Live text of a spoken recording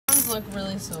look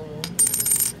really silver.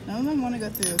 None of them want to go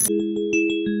through.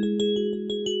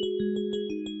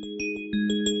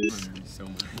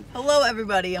 Hello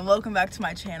everybody and welcome back to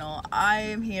my channel. I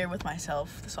am here with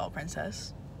myself, the Salt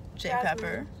Princess, J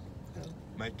Pepper,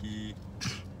 Mikey,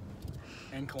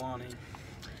 and Kalani.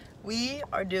 We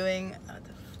are doing, the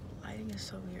lighting is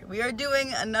so weird. We are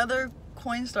doing another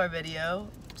Coinstar video.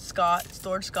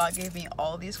 Storage Scott gave me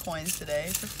all these coins today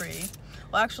for free.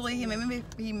 Well, actually, he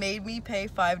made me pay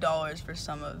 $5 for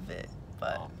some of it,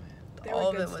 but all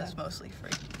of it was mostly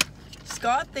free.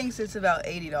 Scott thinks it's about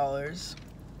 $80.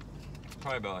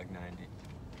 probably about like 90.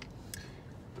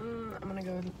 I'm gonna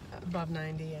go above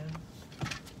 90, yeah.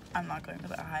 I'm not going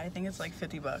that high. I think it's like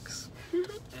 50 bucks.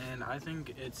 And I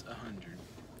think it's 100.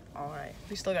 All right,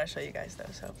 we still gotta show you guys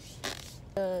though. So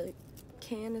the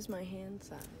can is my hand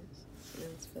size,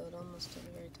 and it's filled almost to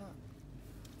the very top.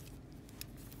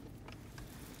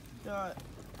 got,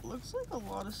 looks like a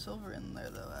lot of silver in there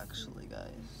though, actually,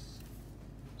 guys.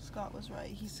 Scott was right.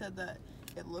 He said that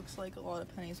it looks like a lot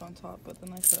of pennies on top, but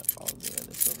then I put all of the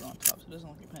other silver on top, so it doesn't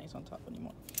look like pennies on top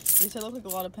anymore. He said it looked like a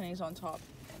lot of pennies on top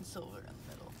and silver in the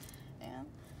middle, and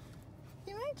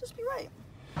he might just be right.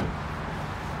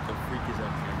 The freak is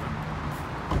up camera.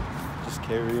 Just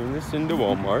carrying this into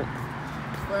Walmart.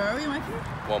 Where are we, Mikey?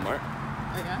 Walmart.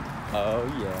 Okay. Oh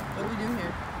yeah. What do we do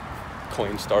here?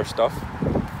 Coinstar stuff.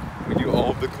 We do all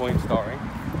of the Coinstaring.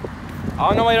 I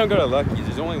don't know why you don't go to Lucky's.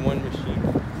 There's only one machine.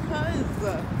 Because.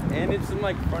 And it's in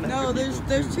like front of. No,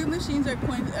 there's two machines at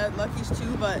Lucky's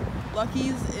too, but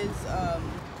Lucky's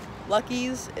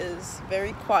is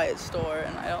very quiet store,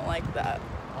 and I don't like that.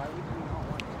 Why would you not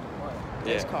want to play?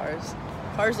 There's cars.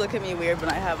 Cars look at me weird when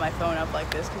I have my phone up like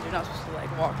this, because you're not supposed to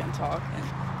like walk and talk and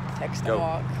text and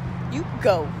walk. You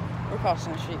go. We're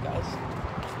crossing the street, guys.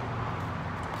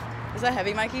 Is that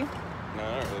heavy, Mikey? No,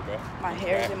 not really, bro. My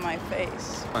hair's in my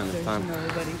face. There's time.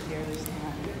 nobody here this time.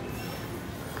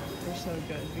 We're so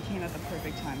good. We came at the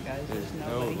perfect time, guys. There's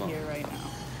nobody here right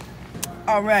now.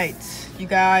 All right, you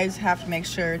guys have to make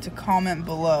sure to comment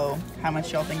below how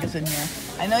much y'all think is in here.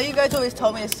 I know you guys always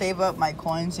told me to save up my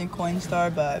coins in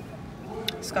Coinstar, but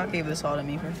Scott gave this all to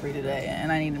me for free today,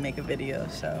 and I need to make a video,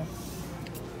 so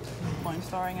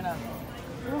Coinstaring it up.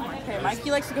 Okay, Mikey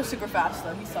likes to go super fast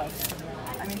though. He sucks.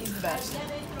 I mean, he's the best.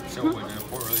 So we're gonna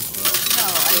pour really slow. No,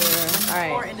 I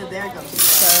mean, pour into there goes.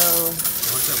 So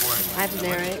What's that pouring? I have to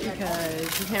narrate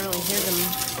because you can't really hear them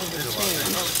over the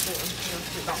change.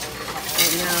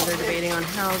 Right now they're debating on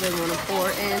how they want to pour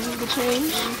in the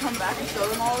change. Can you come back and show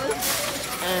them all this?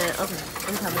 Okay,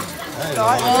 I'm coming.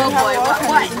 Oh boy,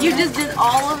 What? You just did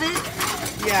all of it?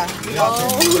 Yeah.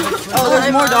 Oh,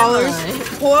 there's more dollars.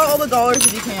 Pull out all the dollars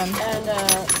if you can. And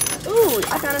ooh,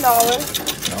 I found $1.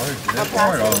 I'll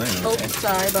pour it all in. Oh,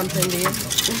 sorry, bumped into you.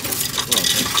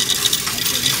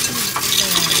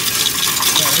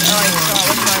 Oh, I saw.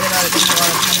 What's right about it? There's a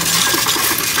lot of pennies.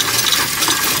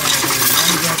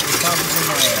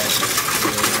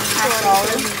 $1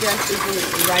 just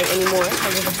isn't right anymore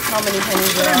because of how many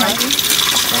pennies there are.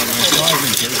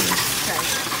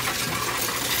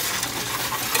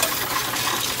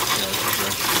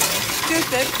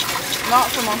 Toothpick,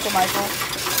 not from Uncle Michael.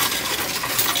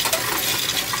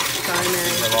 Sorry,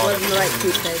 man. Wasn't the right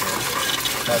toothpaste.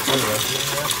 That's really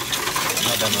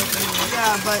not that much anyway.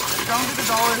 Yeah, but don't get the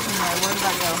dollars in there. Where did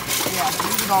that go? Yeah,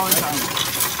 leave the dollars out.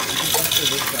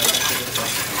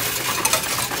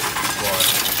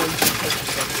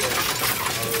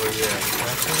 Oh yeah.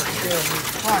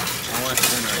 Why? I want to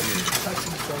spin right here.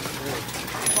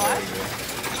 Why?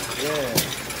 Yeah.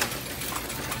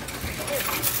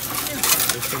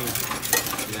 15.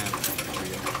 Yeah.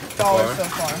 Dollars so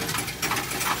far.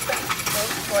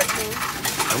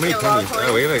 How many pennies?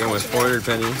 Oh, we have like almost 400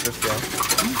 pennies. Let's go.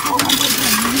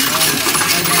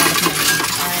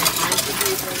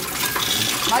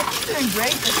 Mike's doing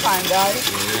great this time, guys.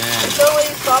 Yeah. Until we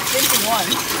stop thinking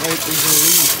once. Wait, there's a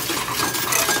leaf.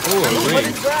 Oh, a What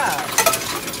ring. is that?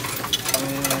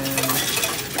 And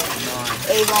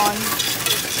Avon.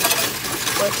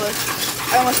 Worthless.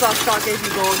 I almost thought Scott gave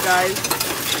you gold, guys.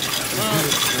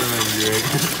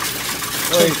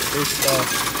 Wait, there's stuff.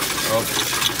 Oh.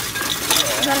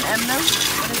 Is that an M though?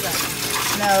 What is that?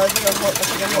 No, it's like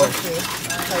a horseshoe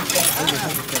type thing. I don't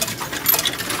know.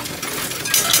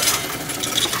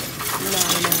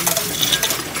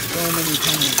 So many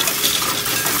pennies.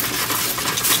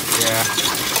 Yeah.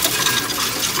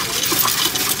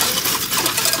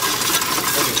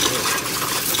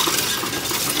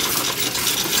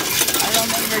 I don't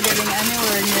think we're getting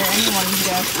anywhere near anyone's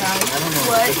guess, guys. I don't know.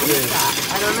 What is that?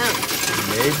 I don't know.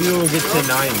 Maybe we'll get to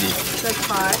 90. That's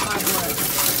 5. 5 what?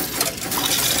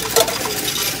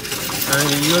 I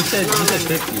mean, you said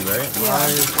 50, right? Yeah. I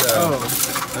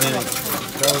mean,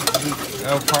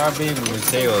 that'll probably be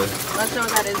Mateo's. Let's know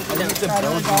what that is. It's a $1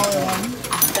 one.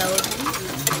 Belgian.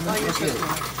 Oh, you're so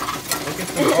smart. Look at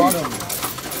the bottom.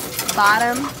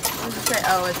 Bottom. What does it say?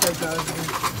 Oh, it says Belgian.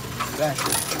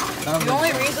 The only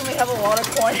reason we have a lot of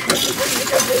coins is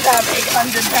because we have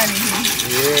 800 pennies.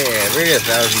 Yeah, we're at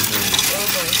 1,000 pennies.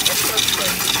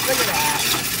 Look at that.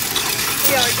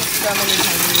 We got like so many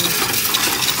pennies.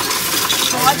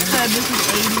 Scott said this is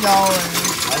 $80.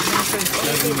 I was gonna say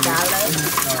 $70.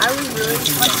 I was really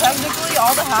But technically,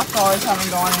 all the half dollars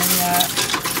haven't gone in yet.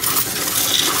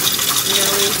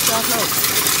 we still have hope.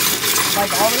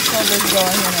 Like, all the silver's going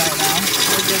in right now.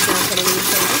 We're just not putting in the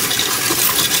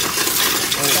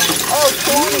Oh,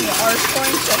 Tony, our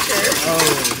coin checker. Oh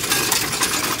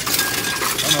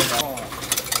my god.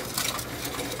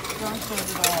 Don't close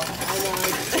it all. I know.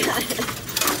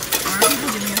 Why are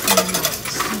people giving us new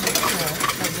looks? Cool.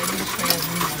 Like, they're gonna show us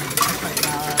new ones right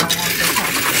now. I don't want to go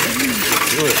past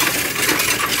it. Do it.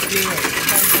 Do it.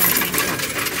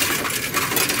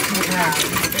 Look at that.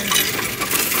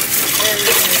 And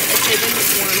if they didn't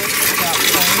want us to drop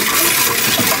coins,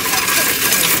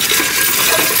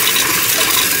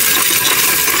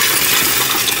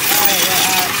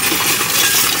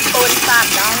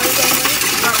 $45 only.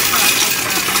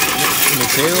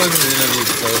 Mateo's is gonna be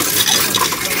close.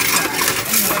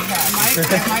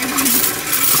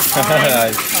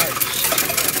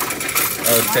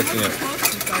 Oh, it's catching up.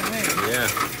 Yeah.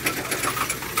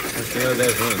 Mateo,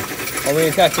 there's one. Oh, we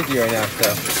got 50 right now,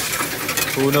 so.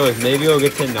 Who knows? Maybe we'll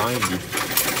get to 90.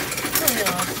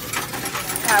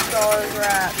 $half we're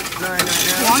at 9 right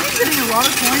now. Lonnie's getting a lot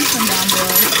of coins from down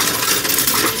below.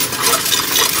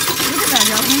 Look at that,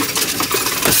 Jasmine.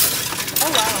 Oh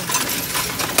wow.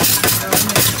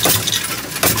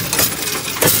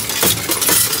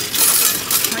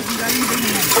 Mike, you got anything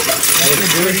in it? That's the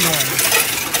dirty one.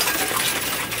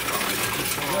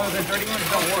 No, the dirty ones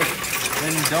don't work.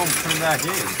 Then don't put them back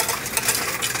in.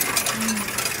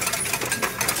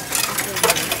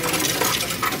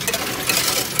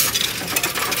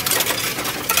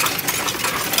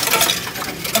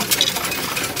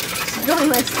 Going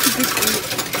like super sweet,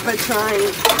 but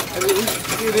trying at least.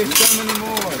 Dude, there's so many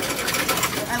more.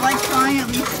 I like trying at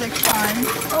least 6 times.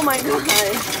 Oh my god. Dude,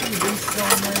 there's so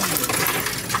many.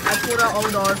 I pulled out all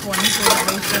the dollar coins so I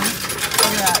waste them. Look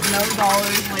at that. No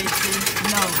dollars wasted.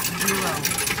 No, 0.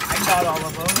 I got all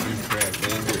of them. You crap,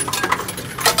 man.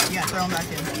 Yeah, throw them back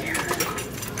in.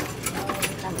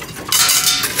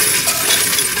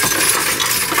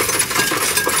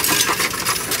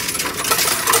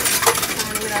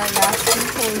 Our last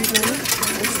conclusion,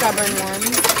 the stubborn one.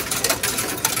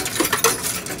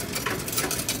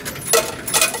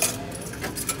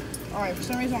 Alright, for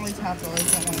some reason all these half dollars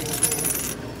don't want to go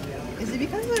through. Is it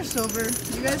because they're silver?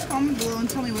 You guys comment below and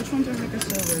tell me which ones are like a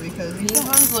silver, because these These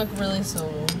ones look really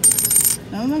silver.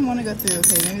 none of them want to go through.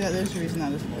 Okay, maybe there's the reason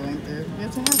that isn't going through.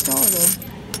 It's a half dollar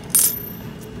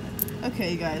though.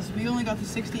 Okay, you guys, we only got the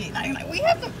 68.99. We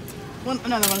have the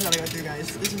another one's gotta go through,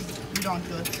 guys. This is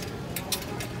ridiculous.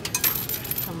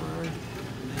 Come on.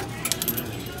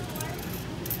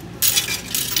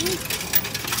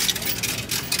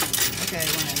 Okay,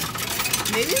 it went in.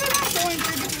 Maybe they're not going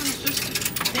through because it's just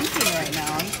thinking right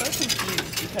now. I'm so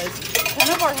confused because 10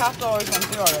 of our half dollars went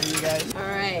through already, you guys.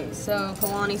 Alright, so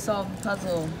Kalani solved the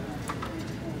puzzle.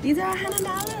 These are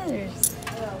 $100.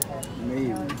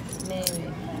 Maybe.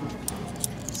 Maybe.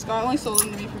 Scott only sold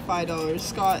them to me for $5.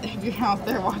 Scott, if you're out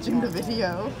there watching the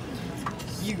video,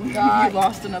 you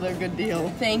lost another good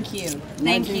deal. Thank you.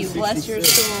 Thank you. Bless your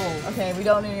soul. Okay, we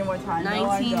don't need any more time. No, I'm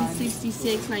done.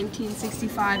 1966,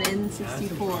 1965, and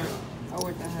 64 are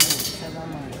worth $100. So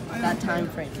that time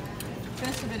frame.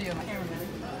 Finish the video, my camera.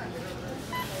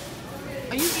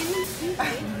 Are you eating?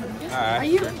 Alright. Are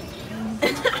you?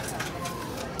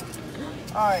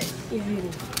 Alright, He's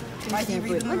eating. Mikey,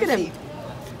 read the Look at him. receipt.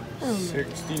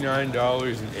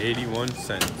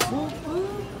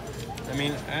 $69.81. I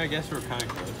mean, I guess we're kind of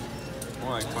close.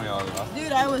 More like $20 off.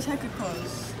 Dude, I was hecka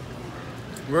close.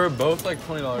 We're both like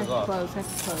 $20 off. Close,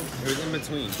 that's close. It was in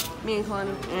between. Me and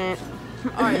Kalani.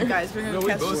 Alright, guys, we're gonna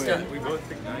catch this thing. We both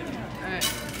picked 90. Alright.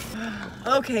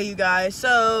 Okay, you guys,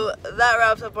 so that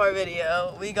wraps up our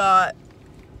video. We got...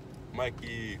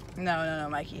 Mikey. No,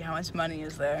 Mikey. How much money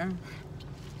is there?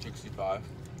 65.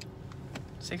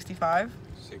 65?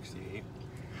 68.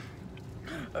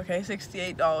 Okay,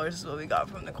 $68 is what we got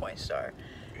from the Coinstar.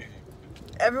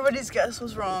 Everybody's guess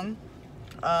was wrong.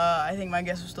 I think my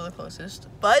guess was still the closest.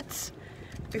 But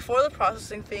before the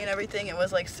processing fee and everything, it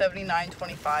was like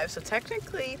 $79.25. So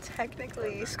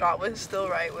technically, Scott was still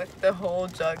right with the whole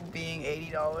jug being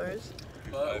 $80.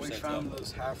 But we found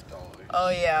those half dollars. Oh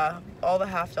yeah, all the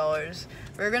half dollars.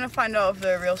 We're gonna find out if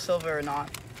they're real silver or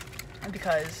not,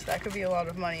 because that could be a lot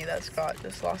of money that Scott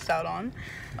just lost out on.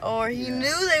 Or he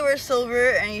knew they were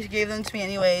silver and he gave them to me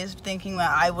anyways, thinking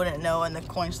that I wouldn't know and the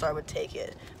Coinstar would take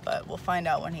it. But we'll find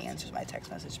out when he answers my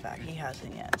text message back. He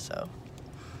hasn't yet, so.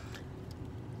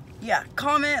 Yeah,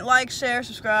 comment, like, share,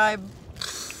 subscribe,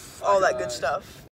 all that good stuff.